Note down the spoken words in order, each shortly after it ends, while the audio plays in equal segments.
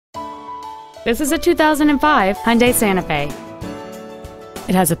This is a 2005 Hyundai Santa Fe.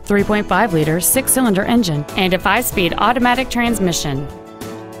 It has a 3.5-liter six-cylinder engine and a 5-speed automatic transmission.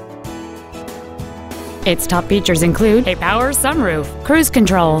 Its top features include a power sunroof, cruise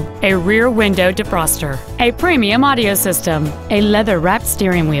control, a rear window defroster, a premium audio system, a leather-wrapped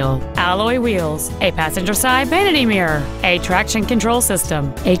steering wheel, alloy wheels, a passenger side vanity mirror, a traction control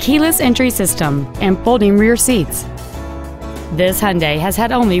system, a keyless entry system, and folding rear seats. This Hyundai has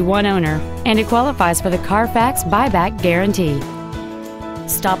had only one owner, and it qualifies for the Carfax buyback guarantee.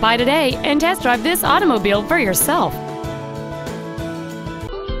 Stop by today and test drive this automobile for yourself.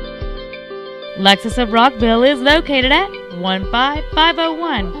 Lexus of Rockville is located at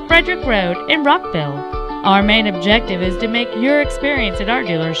 15501 Frederick Road in Rockville. Our main objective is to make your experience at our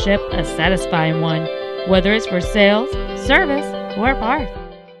dealership a satisfying one, whether it's for sales, service, or parts.